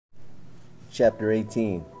Chapter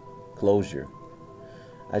 18, Closure.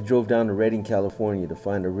 I drove down to Redding, California to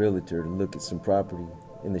find a realtor to look at some property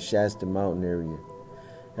in the Shasta Mountain area.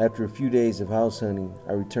 After a few days of house hunting,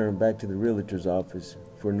 I returned back to the realtor's office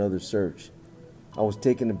for another search. I was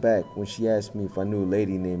taken aback when she asked me if I knew a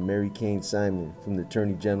lady named Mary Kane Simon from the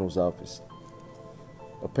Attorney General's office.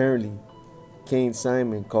 Apparently, Kane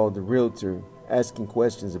Simon called the realtor asking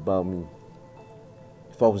questions about me.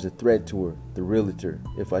 If I was a threat to her, the realtor,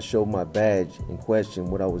 if I showed my badge and questioned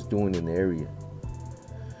what I was doing in the area.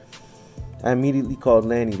 I immediately called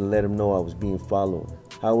Lanny to let him know I was being followed.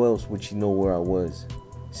 How else would she know where I was?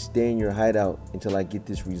 Stay in your hideout until I get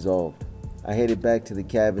this resolved. I headed back to the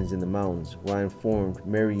cabins in the mountains where I informed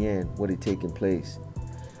Mary Ann what had taken place.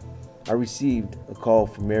 I received a call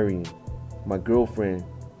from Marian, my girlfriend,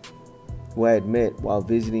 who I had met while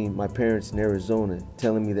visiting my parents in Arizona,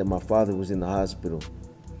 telling me that my father was in the hospital.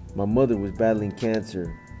 My mother was battling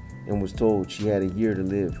cancer and was told she had a year to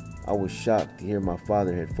live. I was shocked to hear my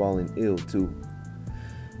father had fallen ill too.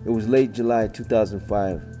 It was late July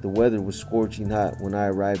 2005. The weather was scorching hot when I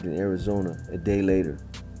arrived in Arizona a day later.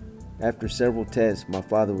 After several tests, my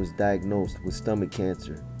father was diagnosed with stomach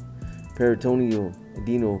cancer, peritoneal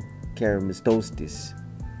adenocarcinoma.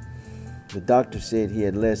 The doctor said he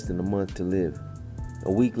had less than a month to live.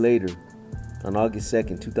 A week later, on August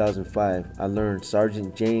 2, 2005, I learned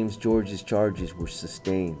Sergeant James George's charges were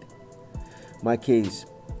sustained. My case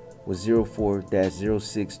was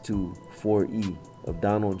 04-0624E of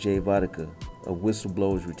Donald J. Vodka of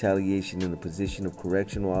whistleblower's retaliation in the position of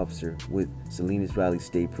correctional officer with Salinas Valley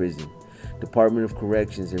State Prison, Department of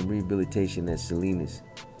Corrections and Rehabilitation at Salinas.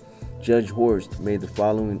 Judge Horst made the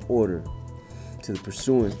following order to the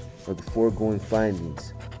pursuant of the foregoing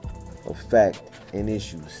findings of fact and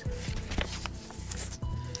issues.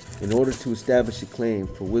 In order to establish a claim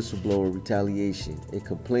for whistleblower retaliation, a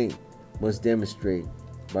complaint must demonstrate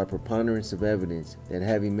by preponderance of evidence that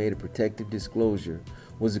having made a protective disclosure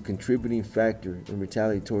was a contributing factor in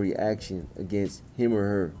retaliatory action against him or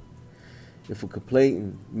her. If a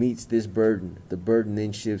complainant meets this burden, the burden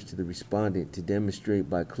then shifts to the respondent to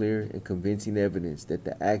demonstrate by clear and convincing evidence that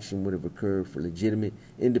the action would have occurred for legitimate,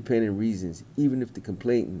 independent reasons, even if the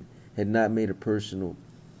complainant had not made a personal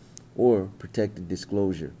or protected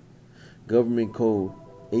disclosure. Government Code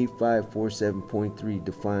 8547.3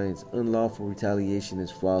 defines unlawful retaliation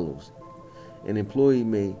as follows. An employee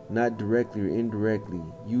may not directly or indirectly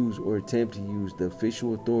use or attempt to use the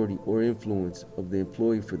official authority or influence of the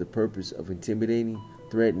employee for the purpose of intimidating,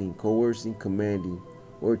 threatening, coercing, commanding,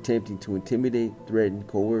 or attempting to intimidate, threaten,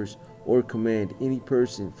 coerce, or command any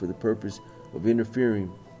person for the purpose of interfering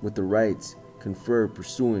with the rights conferred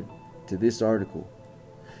pursuant to this article.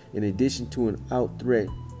 In addition to an outright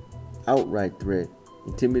threat,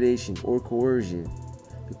 intimidation, or coercion,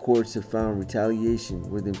 the courts have found retaliation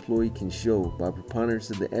where the employee can show by preponderance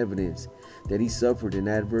of the evidence that he suffered an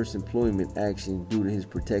adverse employment action due to his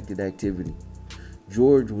protected activity.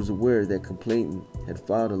 George was aware that complainant had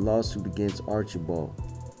filed a lawsuit against Archibald.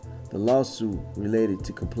 The lawsuit related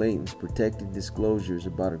to complainant's protected disclosures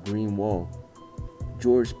about a green wall.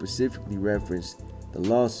 George specifically referenced the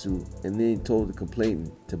lawsuit and then told the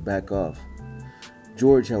complainant to back off.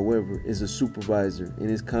 George, however, is a supervisor and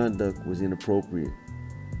his conduct was inappropriate.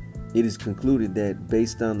 It is concluded that,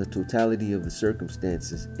 based on the totality of the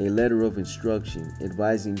circumstances, a letter of instruction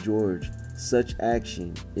advising George such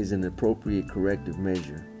action is an appropriate corrective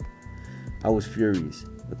measure. I was furious.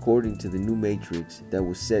 According to the new matrix that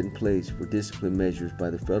was set in place for discipline measures by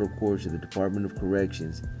the federal courts of the Department of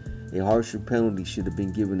Corrections, a harsher penalty should have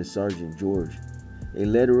been given to Sergeant George. A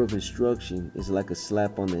letter of instruction is like a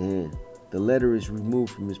slap on the hand. The letter is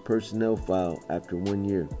removed from his personnel file after 1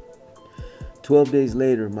 year. 12 days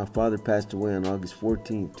later, my father passed away on August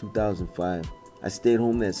 14, 2005. I stayed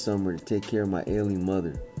home that summer to take care of my ailing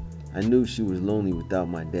mother. I knew she was lonely without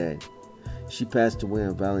my dad. She passed away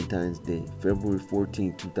on Valentine's Day, February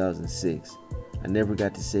 14, 2006. I never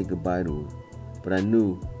got to say goodbye to her, but I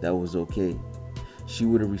knew that was okay. She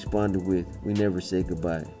would have responded with, "We never say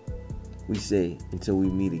goodbye. We say until we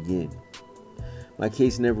meet again." My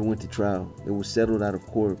case never went to trial. It was settled out of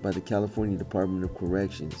court by the California Department of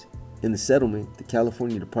Corrections. In the settlement, the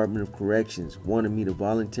California Department of Corrections wanted me to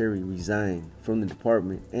voluntarily resign from the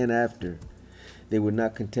department, and after, they would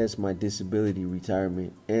not contest my disability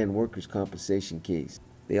retirement and workers' compensation case.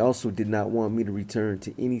 They also did not want me to return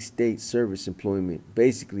to any state service employment.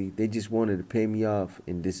 Basically, they just wanted to pay me off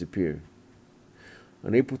and disappear.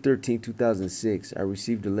 On April 13, 2006, I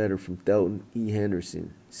received a letter from Thelton E.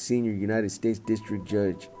 Henderson, Senior United States District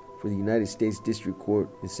Judge for the United States District Court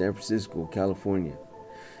in San Francisco, California.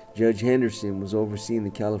 Judge Henderson was overseeing the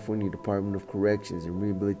California Department of Corrections and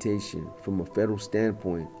Rehabilitation from a federal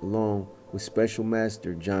standpoint, along with Special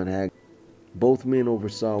Master John Hager. Both men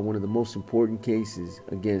oversaw one of the most important cases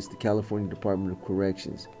against the California Department of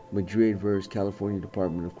Corrections, Madrid vs. California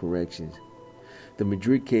Department of Corrections. The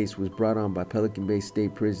Madrid case was brought on by Pelican Bay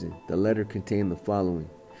State Prison. The letter contained the following: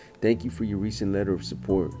 "Thank you for your recent letter of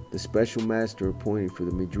support. The Special Master appointed for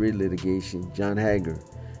the Madrid litigation, John Hager,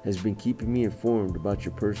 has been keeping me informed about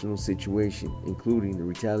your personal situation, including the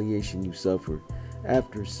retaliation you suffered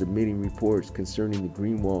after submitting reports concerning the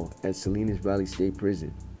Green Wall at Salinas Valley State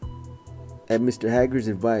Prison. At Mr. Hager's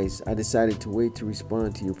advice, I decided to wait to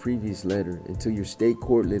respond to your previous letter until your state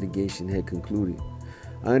court litigation had concluded.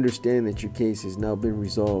 I understand that your case has now been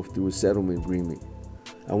resolved through a settlement agreement.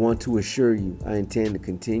 I want to assure you I intend to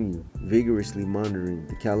continue vigorously monitoring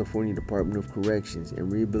the California Department of Corrections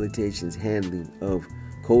and Rehabilitation's handling of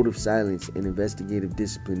code of silence and investigative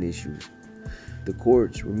discipline issues. The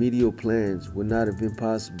court's remedial plans would not have been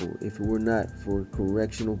possible if it were not for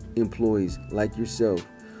correctional employees like yourself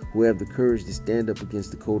who have the courage to stand up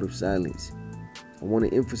against the code of silence. I want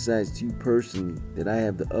to emphasize to you personally that I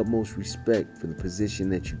have the utmost respect for the position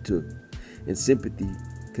that you took and sympathy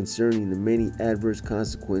concerning the many adverse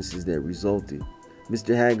consequences that resulted.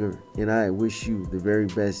 Mr. Hager and I wish you the very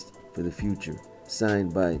best for the future."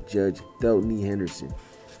 Signed by Judge Thelton E. Henderson.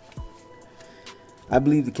 I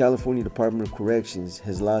believe the California Department of Corrections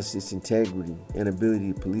has lost its integrity and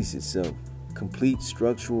ability to police itself. Complete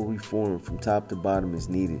structural reform from top to bottom is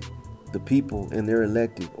needed. The people and their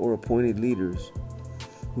elected or appointed leaders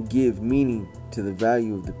who give meaning to the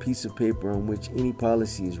value of the piece of paper on which any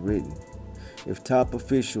policy is written. If top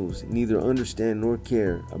officials neither understand nor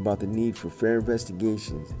care about the need for fair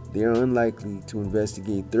investigations, they are unlikely to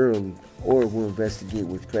investigate thoroughly or will investigate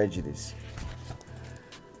with prejudice.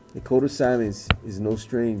 The code of silence is no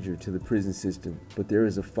stranger to the prison system, but there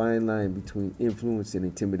is a fine line between influence and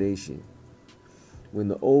intimidation. When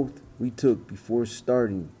the oath we took before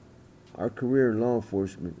starting our career in law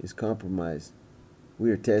enforcement is compromised,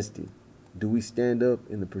 we are tested. Do we stand up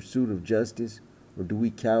in the pursuit of justice, or do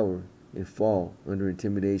we cower and fall under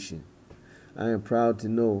intimidation? I am proud to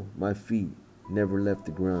know my feet never left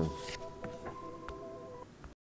the ground.